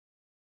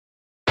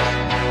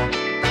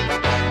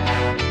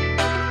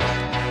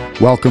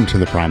Welcome to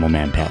the Primal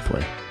Man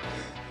Pathway,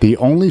 the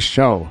only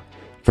show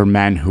for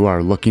men who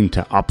are looking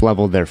to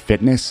uplevel their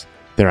fitness,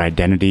 their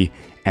identity,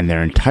 and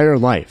their entire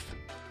life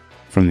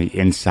from the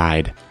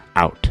inside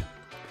out.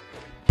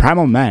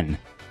 Primal men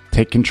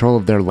take control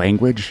of their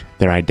language,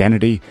 their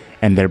identity,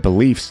 and their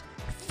beliefs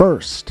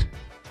first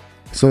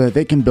so that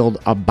they can build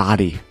a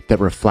body that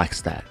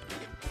reflects that,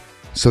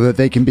 so that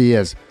they can be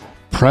as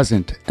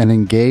present and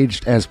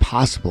engaged as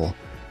possible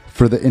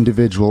for the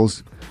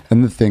individuals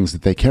and the things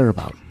that they care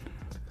about.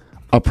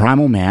 A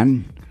primal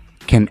man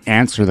can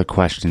answer the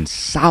question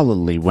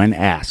solidly when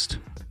asked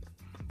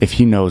if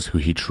he knows who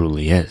he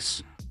truly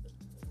is.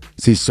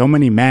 See, so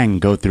many men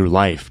go through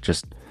life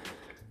just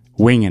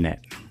winging it.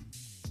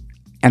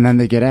 And then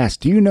they get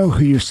asked, do you know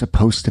who you're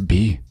supposed to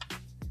be?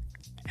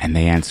 And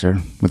they answer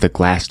with a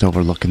glassed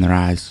over look in their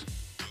eyes,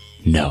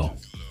 no.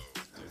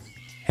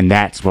 And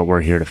that's what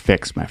we're here to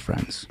fix, my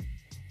friends.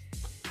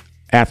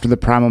 After the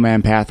Primal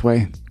Man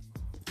Pathway,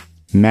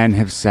 men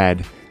have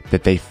said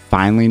that they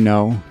finally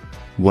know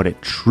what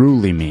it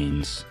truly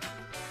means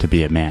to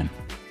be a man.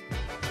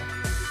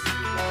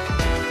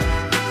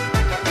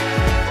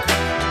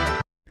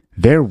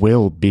 There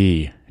will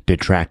be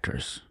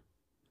detractors.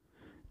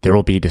 There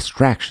will be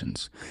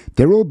distractions.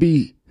 There will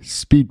be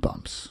speed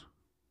bumps.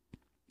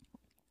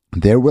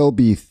 There will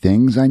be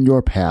things on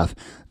your path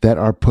that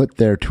are put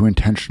there to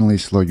intentionally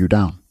slow you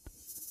down.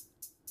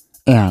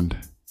 And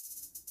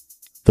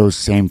those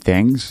same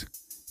things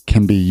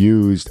can be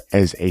used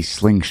as a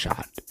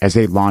slingshot, as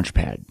a launch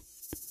pad.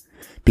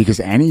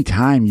 Because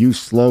anytime you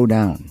slow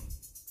down,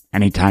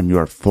 anytime you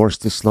are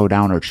forced to slow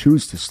down or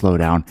choose to slow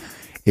down,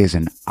 is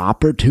an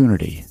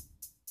opportunity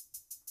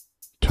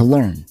to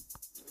learn.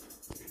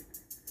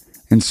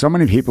 And so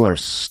many people are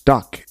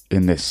stuck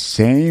in the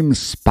same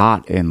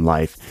spot in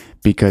life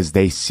because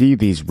they see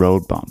these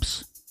road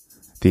bumps,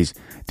 these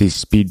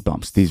speed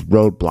bumps, these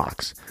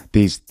roadblocks,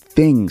 these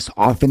things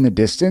off in the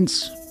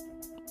distance,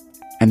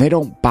 and they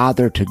don't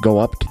bother to go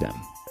up to them.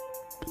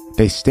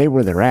 They stay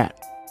where they're at.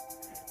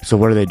 So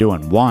what are they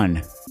doing?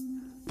 One,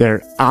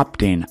 they're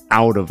opting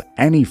out of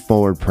any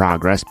forward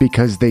progress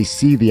because they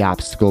see the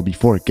obstacle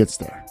before it gets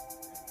there.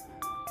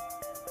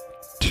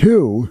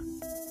 Two,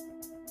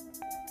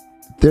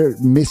 they're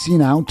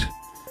missing out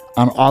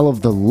on all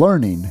of the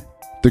learning,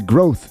 the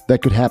growth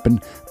that could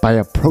happen by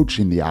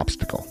approaching the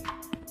obstacle.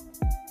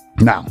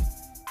 Now,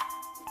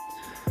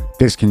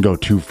 this can go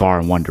too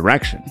far in one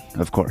direction,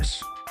 of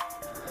course.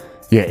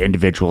 Yeah,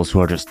 individuals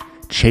who are just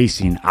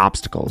chasing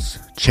obstacles,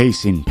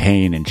 chasing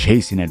pain, and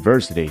chasing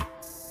adversity,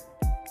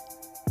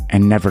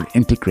 and never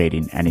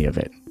integrating any of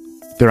it.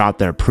 They're out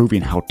there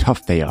proving how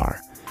tough they are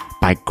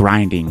by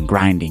grinding,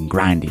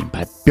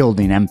 by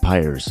building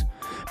empires,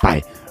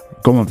 by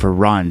going for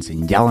runs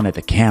and yelling at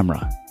the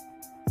camera.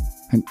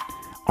 And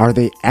are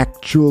they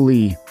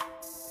actually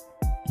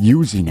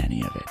using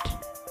any of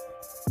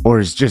it? Or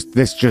is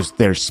this just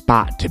their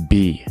spot to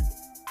be?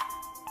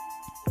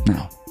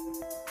 No,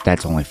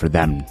 that's only for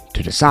them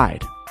to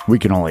decide. We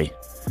can only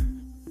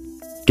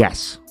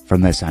guess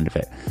from this end of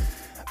it.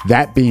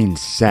 That being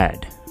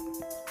said,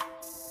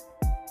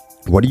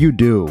 what do you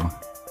do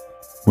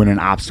when an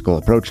obstacle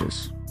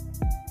approaches?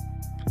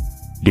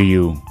 Do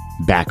you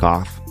back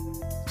off?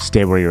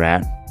 Stay where you're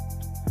at?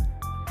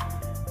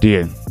 Do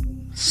you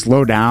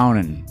slow down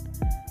and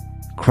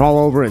crawl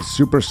over it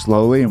super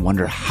slowly and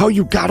wonder how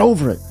you got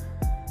over it?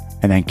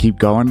 And then keep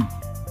going,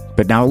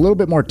 but now a little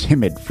bit more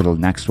timid for the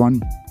next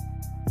one?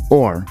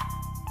 Or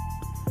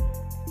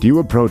do you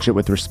approach it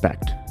with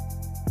respect?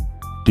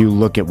 Do you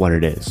look at what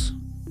it is?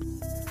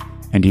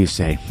 And do you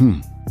say,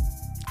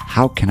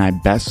 how can I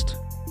best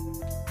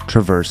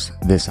traverse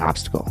this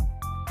obstacle,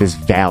 this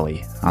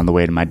valley on the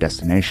way to my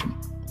destination?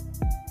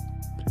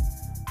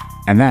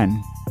 And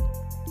then,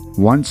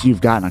 once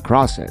you've gotten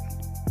across it,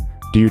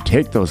 do you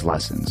take those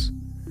lessons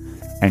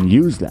and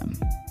use them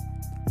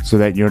so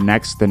that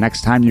the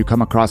next time you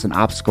come across an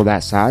obstacle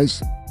that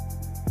size,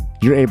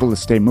 you're able to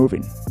stay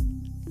moving?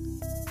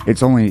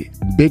 It's only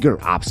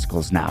bigger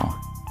obstacles now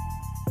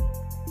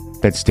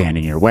that stand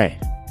in your way.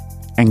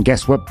 And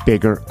guess what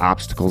bigger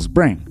obstacles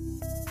bring?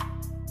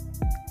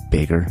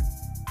 Bigger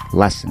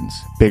lessons,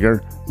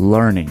 bigger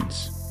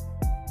learnings,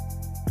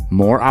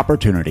 more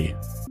opportunity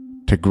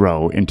to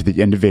grow into the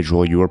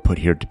individual you were put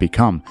here to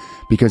become.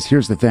 Because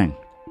here's the thing.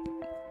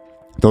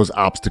 Those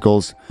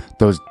obstacles,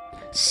 those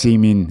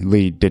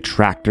seemingly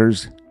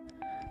detractors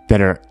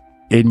that are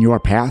in your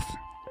path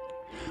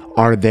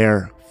are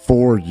there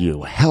for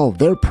you. Hell,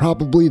 they're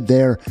probably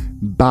there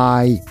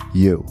by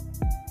you.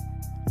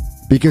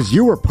 Because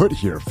you were put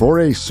here for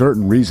a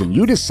certain reason.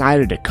 You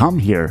decided to come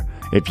here,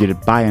 if you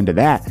buy into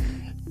that,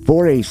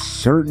 for a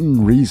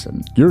certain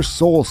reason. Your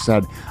soul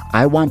said,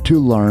 I want to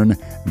learn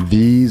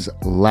these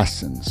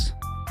lessons.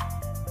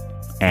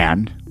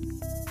 And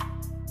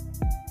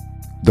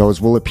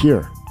those will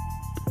appear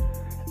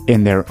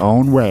in their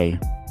own way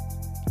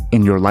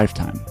in your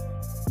lifetime.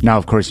 Now,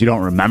 of course, you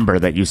don't remember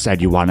that you said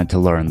you wanted to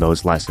learn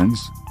those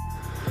lessons.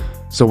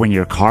 So when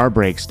your car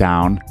breaks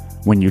down,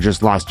 when you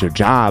just lost your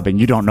job and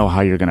you don't know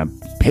how you're going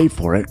to pay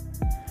for it,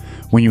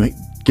 when you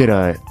get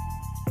a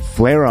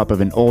flare up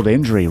of an old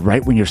injury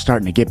right when you're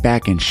starting to get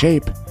back in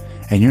shape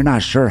and you're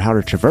not sure how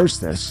to traverse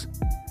this.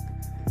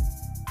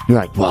 You're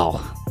like,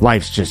 well,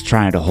 life's just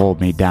trying to hold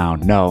me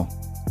down. No.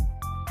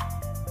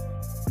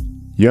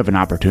 You have an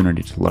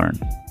opportunity to learn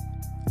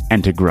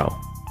and to grow.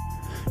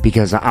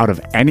 Because out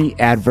of any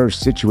adverse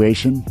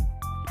situation,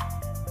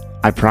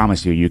 I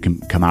promise you, you can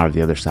come out of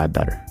the other side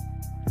better.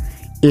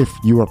 If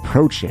you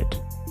approach it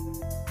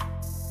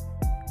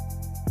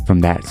from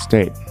that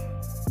state.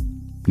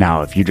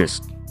 Now, if you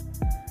just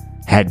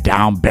head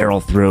down, barrel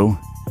through,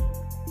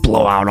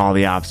 blow out all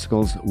the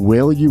obstacles,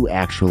 will you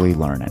actually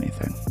learn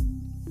anything?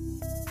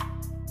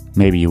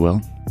 Maybe you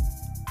will.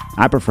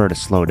 I prefer to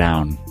slow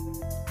down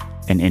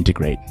and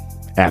integrate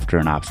after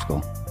an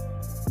obstacle.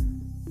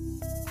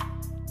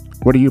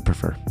 What do you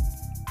prefer?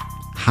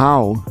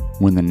 How,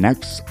 when the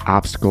next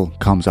obstacle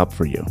comes up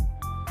for you,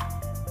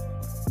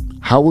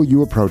 how will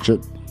you approach it?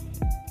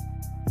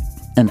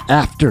 And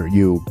after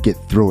you get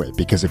through it,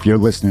 because if you're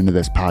listening to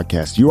this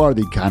podcast, you are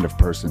the kind of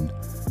person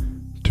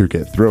to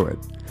get through it.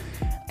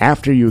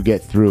 After you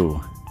get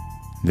through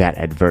that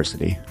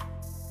adversity,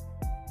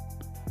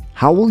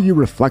 how will you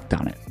reflect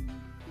on it?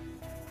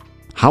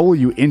 How will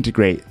you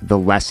integrate the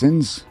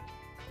lessons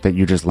that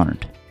you just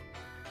learned?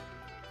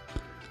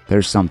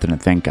 There's something to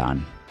think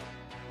on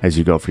as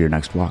you go for your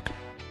next walk.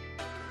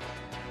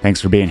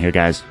 Thanks for being here,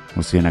 guys.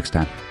 We'll see you next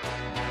time.